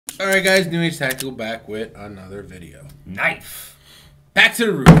Alright guys, New Age Tactical back with another video. Knife. Back to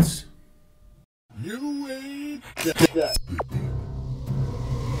the roots. New Age Tactical.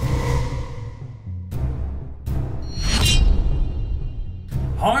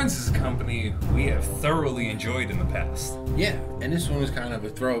 Harnds is a company we have thoroughly enjoyed in the past. Yeah, and this one was kind of a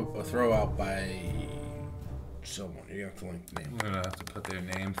throw out by someone. You're gonna have to link the name. I'm gonna have to put their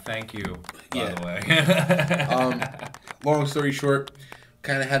name. Thank you, by Yeah. the way. Long story short,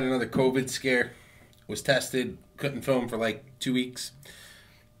 kind of had another COVID scare. Was tested, couldn't film for like 2 weeks.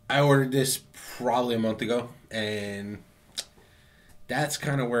 I ordered this probably a month ago, and that's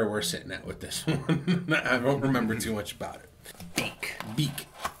kind of where we're sitting at with this one. I don't remember too much about it. Beak.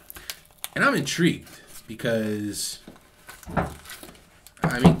 And I'm intrigued because,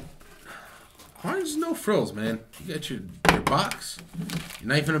 I mean, Harnds no frills, man. You got your box, your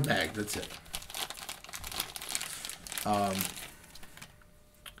knife in a bag. That's it.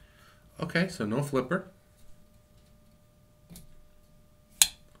 Okay, so no flipper.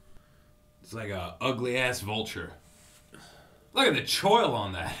 It's like a ugly ass vulture. Look at the choil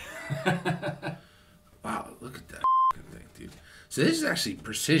on that. Wow, look at that thing, dude. So this is actually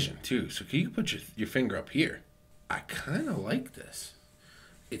precision too. So can you put your finger up here? I kind of like this.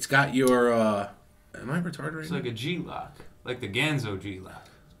 It's got your, am I retarded right It's now? like a G-lock. Like the Ganzo G-lock.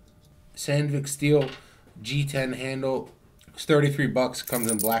 Sandvik steel G10 handle. It's $33. Comes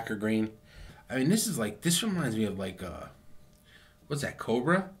in black or green. I mean, this reminds me of like, what's that,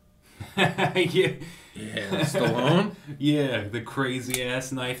 Cobra? Yeah. Yeah, Stallone. Yeah, the crazy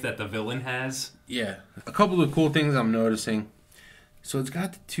ass knife that the villain has. Yeah. A couple of cool things I'm noticing. So it's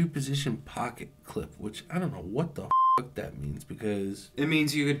got the 2-position pocket clip, which I don't know what the fuck that means because... It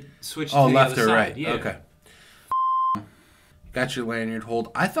means you could switch to Oh, the left other or side. right. Yeah. Okay. Got your lanyard hold.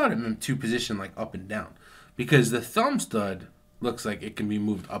 I thought it meant 2-position, like up and down. Because the thumb stud looks like it can be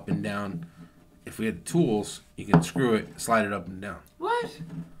moved up and down. If we had the tools, you can screw it, slide it up and down. What?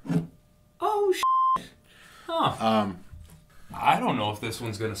 Oh, shit. Huh. I don't know if this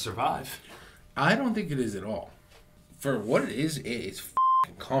one's going to survive. I don't think it is at all. For what it is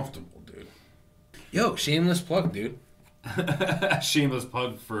f***ing comfortable, dude. Yo, shameless plug, dude. Shameless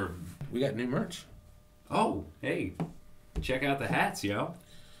plug for... We got new merch. Oh, hey. Check out the hats, yo.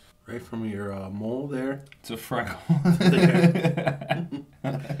 Right from your mole there. It's a freckle.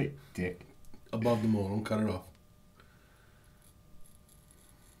 Dick. Above the mole. Don't cut it off.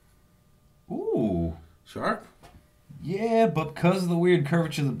 Ooh. Sharp? Yeah, but because of the weird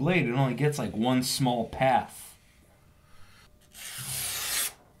curvature of the blade, it only gets like one small path.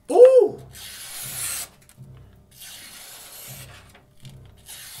 Ooh!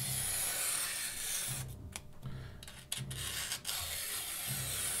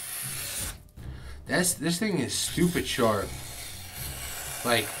 This thing is stupid sharp.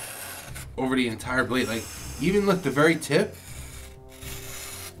 Like, over the entire blade. Like, even look, the very tip.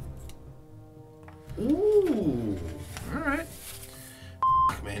 Ooh. Alright.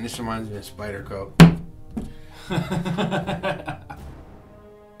 Man, this reminds me of Spider Coat.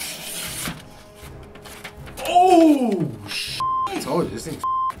 Oh, shit. I told you, this thing's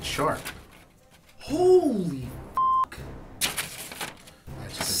sharp. Holy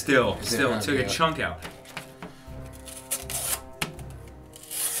Still took a chunk out.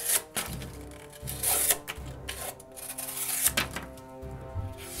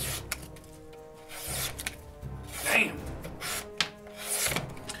 Damn.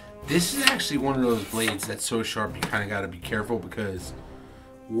 This is actually one of those blades that's so sharp you kind of got to be careful because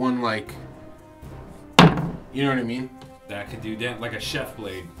one, like, you know what I mean? That could do damn like a chef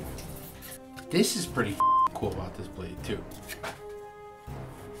blade. This is pretty cool about this blade too.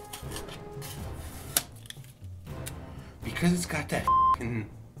 Because it's got that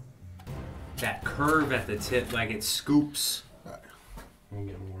That curve at the tip, like it scoops. Alright, let me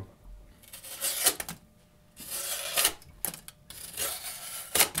get more.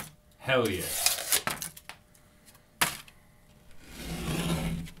 Hell yeah.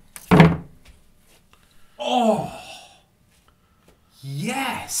 Oh!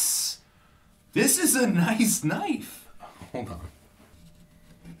 Yes! This is a nice knife. Hold on.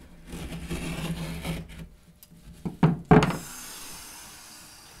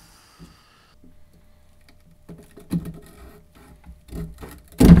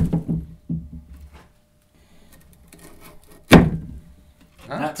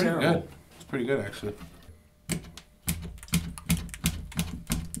 Not pretty terrible. good. It's pretty good, actually.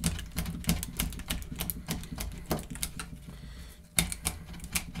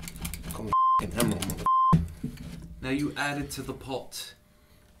 Call me emerald, mother. Now you add it to the pot.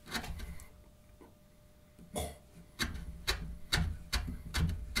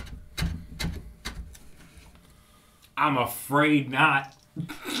 I'm afraid not.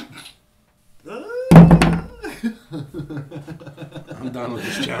 I'm done with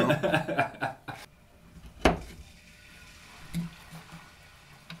this channel.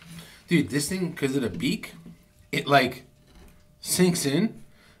 Dude, this thing, because of the beak, it like sinks in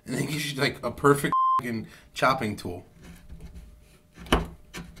and then gives you like a perfect fucking chopping tool.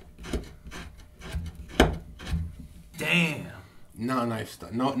 Damn. No knife's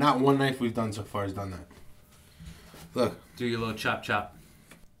done. No, not one knife we've done so far has done that. Look. Do your little chop chop.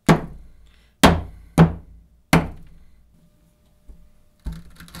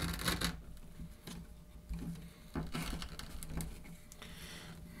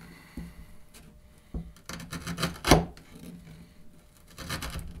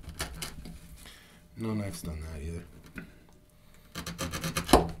 No knife's done that either.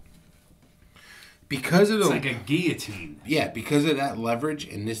 Because of the... It's like a guillotine. Yeah, because of that leverage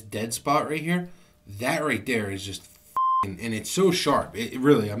in this dead spot right here, that right there is just f***ing... And it's so sharp. It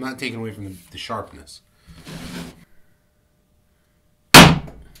really, I'm not taking away from the sharpness. Like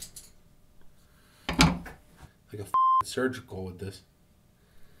a f***ing surgical with this.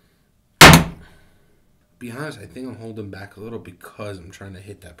 Be honest, I think I'm holding back a little because I'm trying to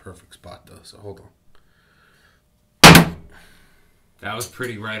hit that perfect spot though, so hold on. That was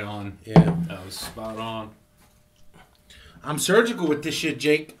pretty right on. Yeah. That was spot on. I'm surgical with this shit,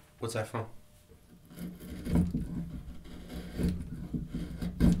 Jake. What's that from?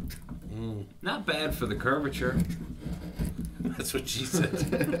 Not bad for the curvature. That's what she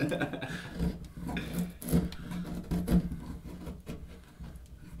said.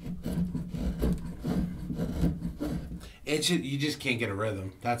 You just can't get a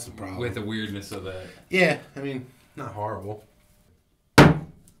rhythm. That's the problem. With the weirdness of that. Yeah, I mean, not horrible.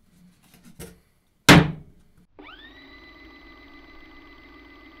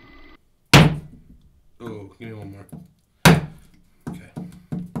 Oh, give me one more. Okay.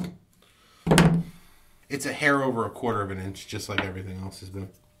 It's a hair over 1/4 of an inch, just like everything else has been.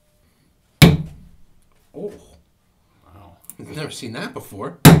 Oh. Wow. I've never seen that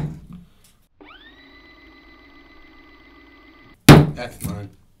before. That's mine.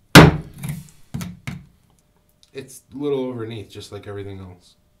 It's a little underneath, just like everything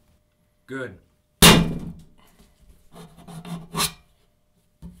else. Good.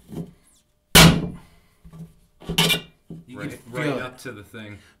 You Right, could right feel up up to the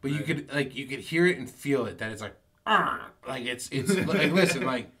thing. But right? you could hear it and feel it that it's like it's like listen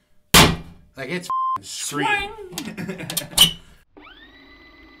like it's screaming.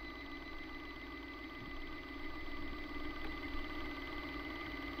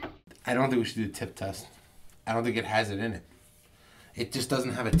 I don't think we should do a tip test. I don't think it has it in it. It just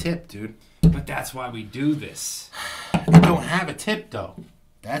doesn't have a tip, dude. But that's why we do this. It don't have a tip though.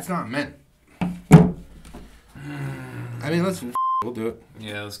 That's not meant. I mean, we'll do it.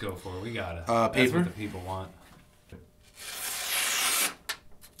 Yeah, let's go for it. We got it. Paper? That's what the people want.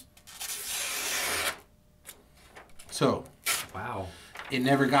 So, Wow. it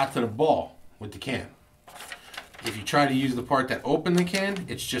never got to the ball with the can. If you try to use the part that opened the can,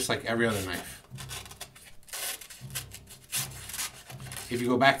 it's just like every other knife. If you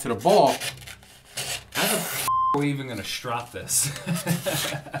go back to the ball, How the f*** are we even gonna strop this?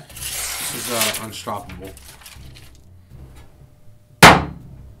 this is unstoppable.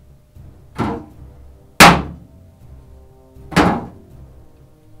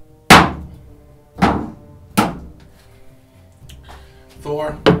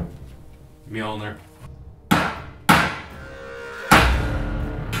 Thor. Mjolnir.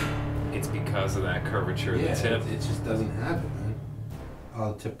 It's because of that curvature of Yeah, the tip. it just doesn't have it, man.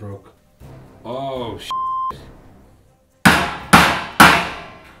 Oh, the tip broke. Oh,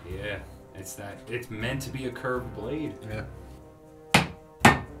 yeah. It's meant to be a curved blade. Yeah.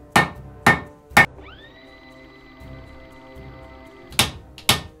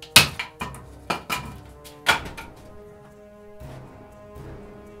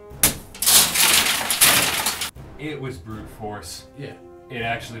 It was brute force. Yeah. It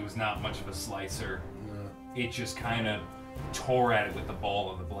actually was not much of a slicer. No. It just kind of tore at it with the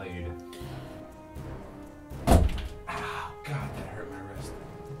ball of the blade. Ow, God, that hurt my wrist.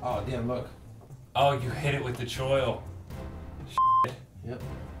 Oh, damn, look. Oh, you hit it with the choil. Yep.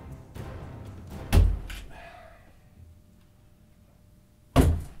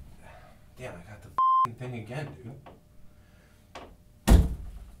 Damn, I got the thing again, dude.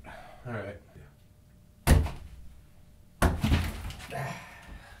 Alright.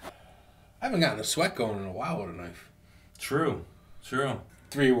 I haven't gotten a sweat going in a while with a knife. True.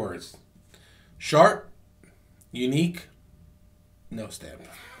 3 words. Sharp, unique, No stamp.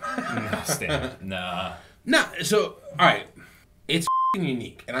 No stamp. Nah. Nah, so, alright. It's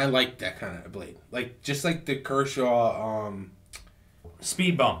unique, and I like that kind of blade. Like, just like the Kershaw,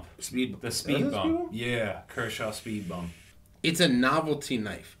 Speed bump. The Speed bump. Yeah, Kershaw speed bump. It's a novelty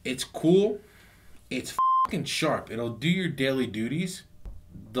knife. It's cool. It's fucking sharp. It'll do your daily duties.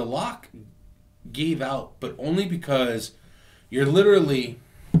 The lock gave out, but only because you're literally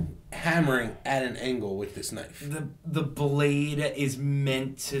hammering at an angle with this knife. The blade is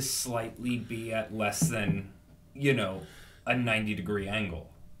meant to slightly be at less than, a 90-degree angle.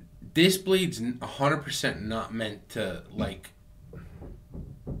 This blade's 100% not meant to, like,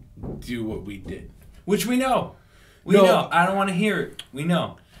 do what we did. Which we know. We know. I don't want to hear it. We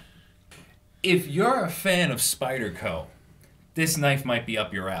know. If you're a fan of Spyderco, this knife might be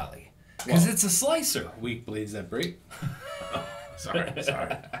up your alley. Because it's a slicer. Weak blades that break. Oh, sorry.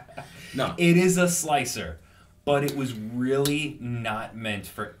 No. It is a slicer. But it was really not meant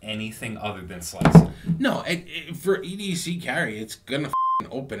for anything other than slicing. No, for EDC carry, it's going to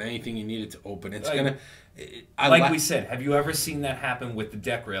open anything you need it to open. It's going to... we said, have you ever seen that happen with the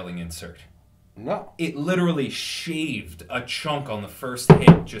deck railing insert? No. It literally shaved a chunk on the first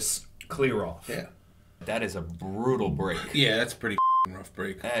hit, just clear off. Yeah. That is a brutal break. Yeah, that's a pretty rough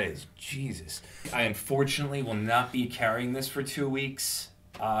break. That is, Jesus. I unfortunately will not be carrying this for 2 weeks.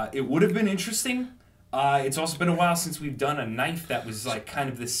 It would have been interesting. It's also been a while since we've done a knife that was like kind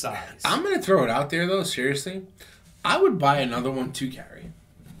of this size. I'm going to throw it out there though, seriously. I would buy another one to carry.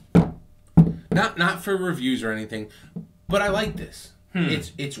 Not for reviews or anything, but I like this.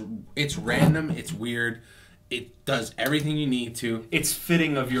 It's random, it's weird. It does everything you need to. It's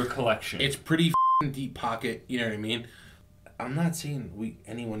fitting of your collection. It's pretty deep pocket, you know what I mean? I'm not saying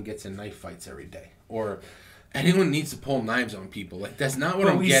anyone gets in knife fights every day or anyone needs to pull knives on people. Like, that's not what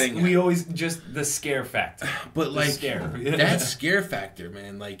I'm getting at. We always just the scare factor. But like scare. That scare factor,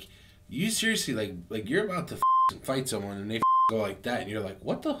 man, like you seriously like you're about to fight someone and they go like that and you're like,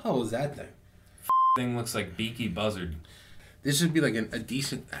 what the hell is that thing? Thing looks like Beaky Buzzard. This would be like a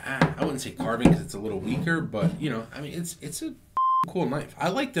decent, I wouldn't say carving because it's a little weaker, but I mean it's a cool knife. I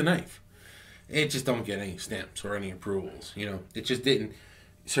like the knife. It just don't get any stamps or any approvals, It just didn't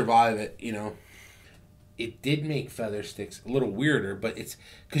survive it, It did make feather sticks a little weirder, but it's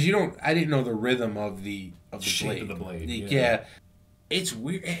because I didn't know the rhythm of the shape blade. Of the blade. Yeah. It's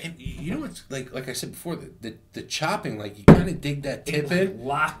weird, and it's like I said before, the chopping, like you kind of dig that tip in,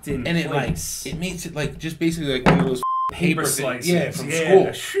 locked in, and place. it makes it like just basically like one of those paper slices, from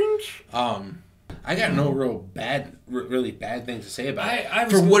school. I got no really bad things to say about it.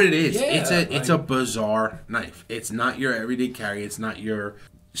 For what it is, it's a bizarre knife. It's not your everyday carry. It's not your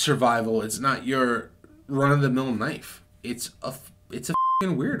survival. It's not your run of the mill knife. It's a fucking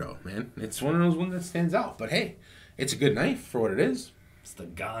weirdo, man. It's one of those ones that stands out. But hey, it's a good knife for what it is. It's the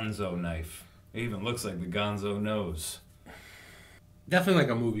Gonzo knife. It even looks like the Gonzo nose. Definitely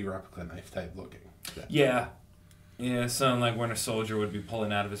like a movie replica knife type looking. Yeah. Yeah, something like when a soldier would be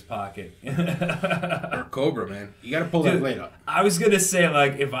pulling out of his pocket. Or Cobra, man. You gotta pull that blade up. I was gonna say,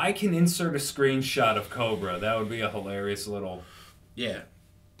 like, if I can insert a screenshot of Cobra, that would be a hilarious little... Yeah.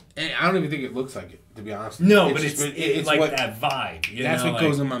 And I don't even think it looks like it, to be honest. No, but it's like what, that vibe. That's what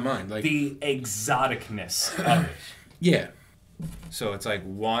goes in my mind. Like the exoticness of it. Yeah. So it's like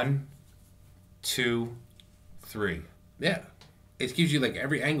 1, 2, 3. Yeah. It gives you like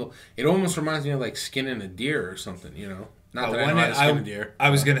every angle. It almost reminds me of like skinning a deer or something, Not that I know how to skin a deer. I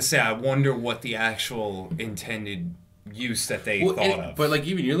was gonna say, I wonder what the actual intended use that they thought of. But like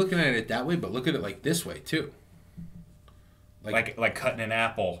even you're looking at it that way, but look at it like this way too. Like cutting an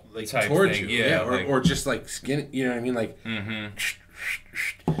apple, like type towards thing. you, yeah, or just like skin. You know what I mean? Like,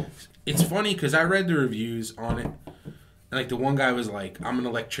 It's funny because I read the reviews on it, and like the one guy was like, "I'm an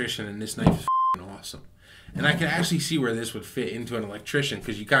electrician, and this knife is awesome." And I can actually see where this would fit into an electrician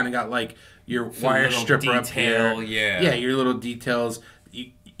because you kind of got like your wire stripper up here, yeah, your little details.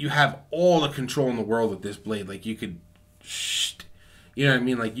 You have all the control in the world with this blade. Like you could, you know what I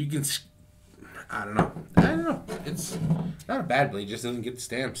mean? Like you can. I don't know. It's not a bad blade. It just doesn't get the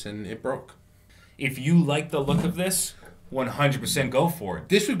stamps, and it broke. If you like the look of this, 100% go for it.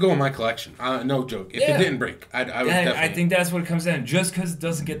 This would go in my collection. No joke. If it didn't break, I would definitely. I think that's what it comes down. Just because it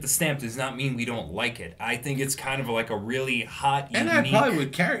doesn't get the stamp does not mean we don't like it. I think it's kind of like a really hot, and unique... I probably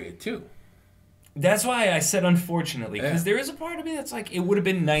would carry it, too. That's why I said unfortunately, because there is a part of me that's like, it would have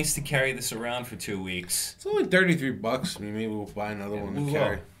been nice to carry this around for 2 weeks. It's only $33. I mean, maybe we'll buy another one to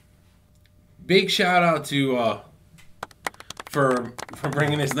carry. Big shout out to for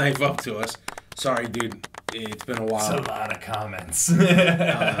bringing this knife up to us. Sorry, dude. It's been a while. It's a lot of comments.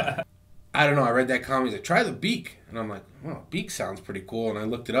 I don't know. I read that comment. He's like, try the Beak. And I'm like, well, Beak sounds pretty cool. And I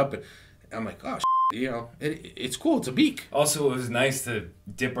looked it up, and I'm like, oh, it's cool. It's a Beak. Also, it was nice to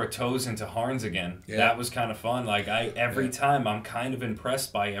dip our toes into Harnds again. Yeah. That was kind of fun. Like, every time I'm kind of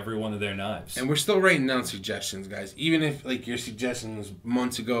impressed by every one of their knives. And we're still writing down suggestions, guys. Even if, like, your suggestion was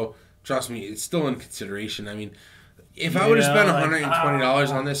months ago, trust me, it's still in consideration. I mean, if I would have spent $120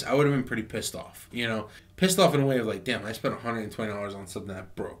 on this, I would have been pretty pissed off. You know, pissed off in a way of like, damn, I spent $120 on something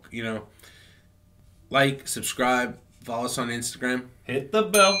that broke. You know, like, subscribe, follow us on Instagram. Hit the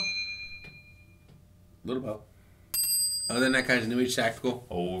bell. Little bell. Other than that, guys, New Age Tactical.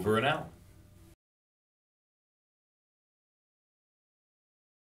 Over and out.